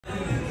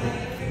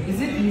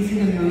Is it easy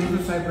to move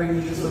if I bring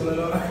you just a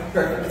little?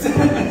 Perfect.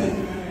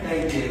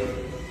 Thank you.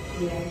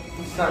 Yeah.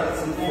 We start with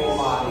some full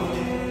body.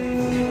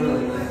 It's really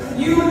good.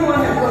 You were the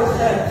one that broke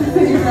that.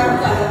 You're not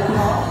that at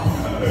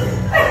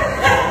I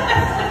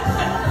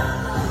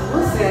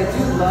will say I do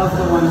love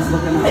the ones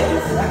looking up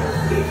this way.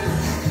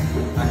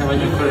 I have a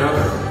new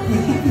choreography.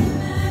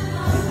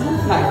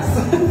 Nice.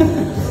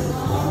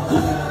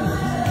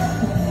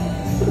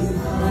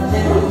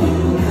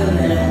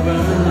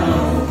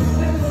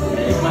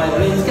 My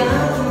dreams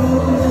come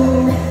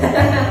true.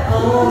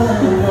 All I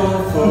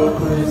want for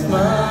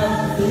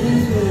Christmas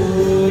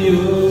is you.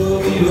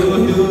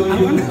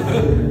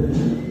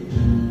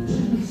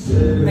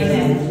 My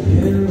dad.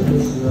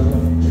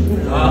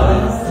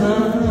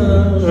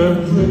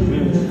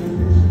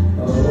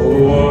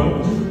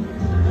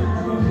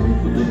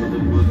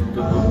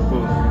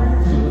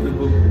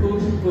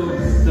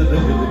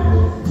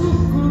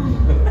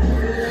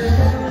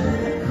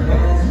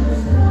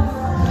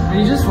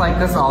 You just like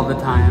this all the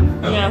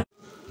time. Yeah.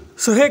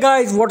 So hey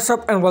guys, what's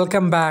up and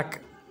welcome back.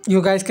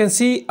 You guys can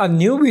see a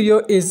new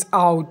video is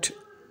out.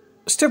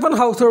 Stjepan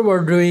Hauser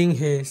was doing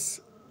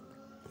his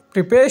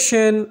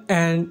preparation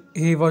and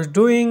he was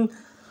doing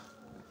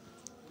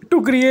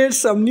to create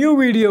some new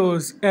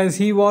videos, as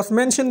he was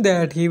mentioned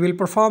that he will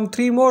perform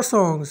 3 more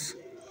songs.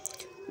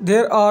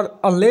 There are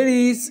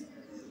ladies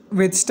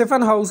with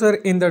Stjepan Hauser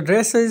in the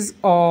dresses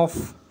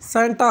of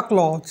Santa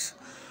Claus,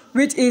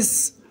 which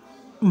is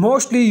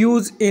mostly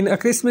used in a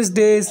Christmas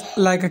days,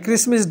 like a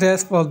Christmas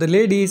dress for the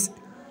ladies.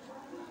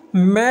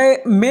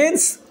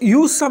 Men's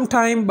use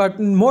sometime, but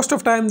most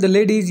of time the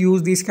ladies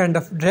use these kind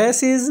of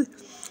dresses,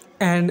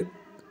 and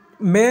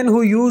men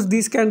who use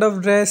this kind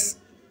of dress,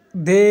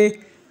 they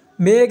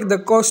make the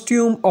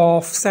costume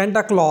of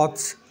Santa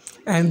Claus,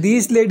 and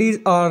these ladies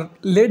are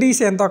Lady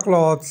Santa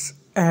Claus,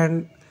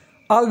 and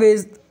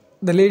always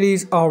the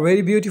ladies are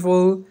very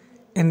beautiful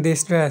in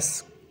this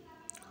dress,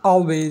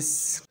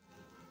 always.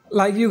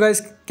 Like you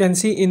guys can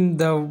see in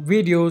the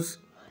videos,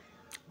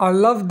 I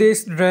love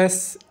this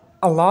dress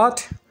a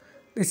lot.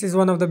 This is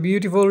one of the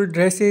beautiful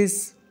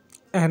dresses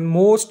and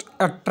most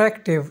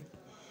attractive,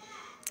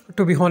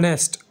 to be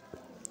honest.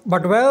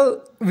 But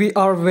well, we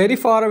are very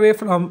far away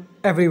from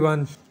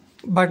everyone.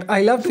 But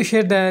I love to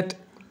share that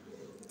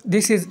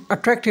this is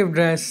attractive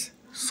dress.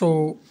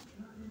 So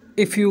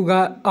if you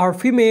are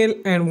female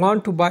and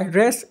want to buy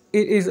dress,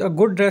 it is a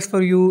good dress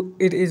for you.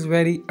 It is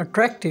very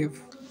attractive.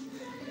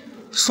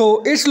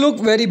 So it's look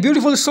very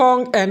beautiful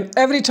song, and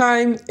every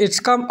time it's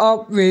come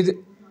up with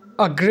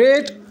a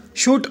great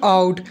shoot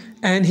out,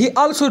 and he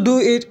also do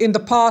it in the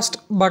past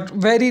but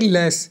very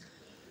less,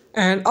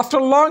 and after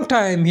a long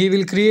time he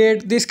will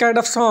create this kind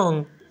of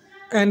song,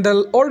 and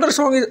the older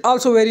song is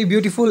also very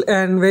beautiful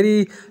and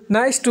very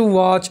nice to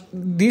watch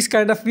these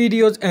kind of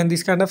videos and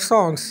these kind of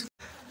songs.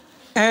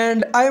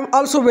 And I am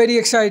also very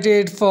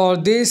excited for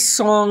this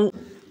song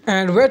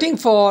and waiting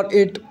for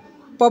it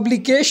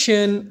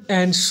publication,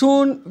 and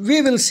soon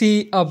we will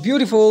see a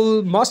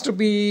beautiful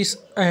masterpiece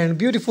and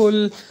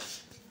beautiful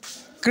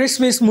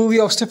Christmas movie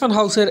of Stjepan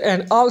Hauser,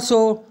 and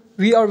also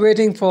we are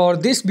waiting for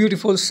these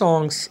beautiful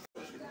songs.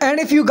 And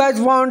if you guys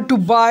want to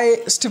buy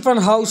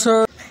Stjepan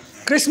Hauser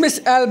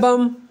Christmas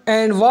album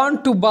and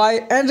want to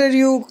buy and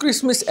review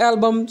Christmas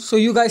album, so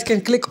you guys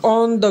can click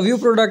on the view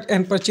product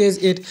and purchase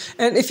it.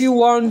 And if you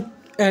want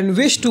and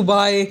wish to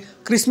buy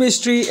Christmas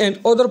tree and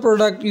other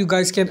product, you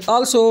guys can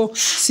also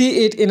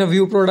see it in a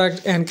view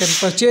product and can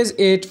purchase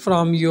it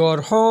from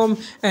your home,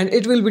 and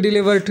it will be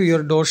delivered to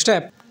your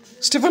doorstep.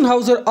 Stjepan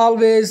Hauser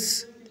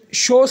always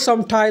show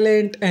some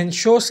talent and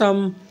show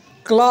some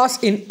class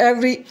in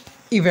every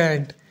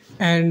event,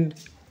 and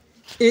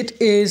it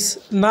is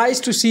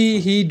nice to see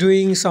he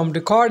doing some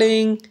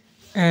recording,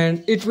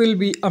 and it will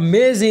be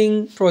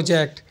amazing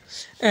project.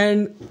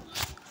 And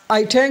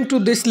I thank to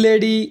this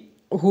lady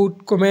who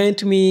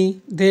comment me,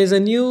 there's a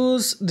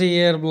news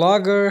dear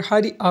blogger,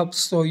 hurry up,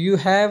 so you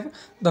have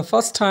the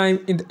first time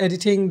in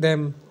editing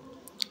them,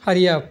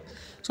 hurry up.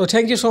 So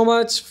thank you so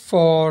much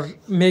for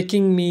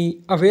making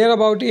me aware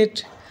about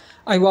it.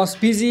 I was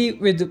busy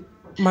with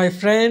my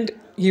friend,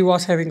 he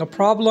was having a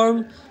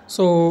problem,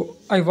 so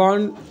I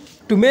want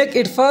to make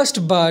it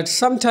first, but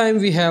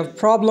sometimes we have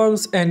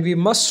problems and we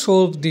must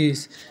solve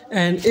these,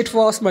 and it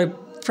was my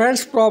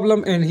friend's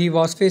problem and he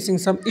was facing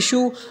some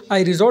issue.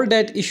 I resolved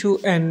that issue,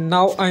 and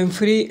now I'm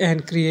free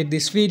and create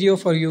this video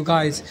for you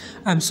guys.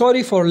 I'm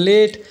sorry for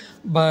late,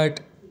 but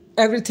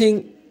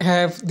everything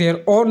have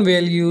their own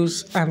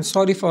values. I'm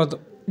sorry for the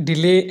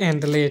delay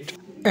and the late,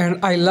 and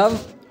I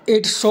love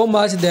it so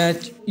much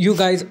that you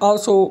guys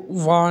also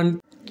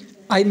want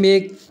I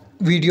make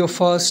video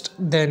first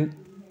than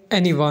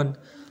anyone.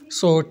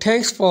 So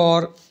thanks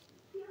for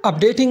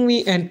updating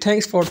me, and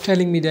thanks for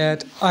telling me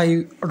that.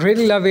 I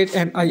really love it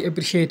and I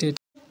appreciate it.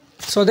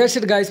 So that's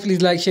it guys,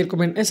 please like, share,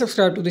 comment and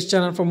subscribe to this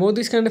channel for more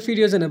these kind of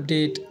videos and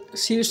update.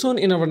 See you soon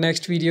in our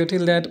next video.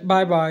 Till that,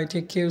 bye bye,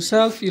 take care of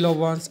yourself, your loved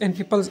ones and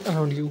people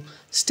around you.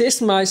 Stay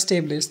smile, stay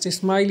blessed, stay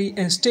smiley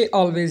and stay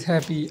always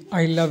happy.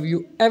 I love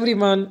you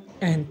everyone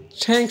and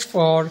thanks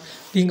for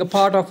being a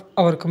part of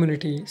our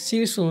community. See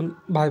you soon,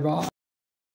 bye bye.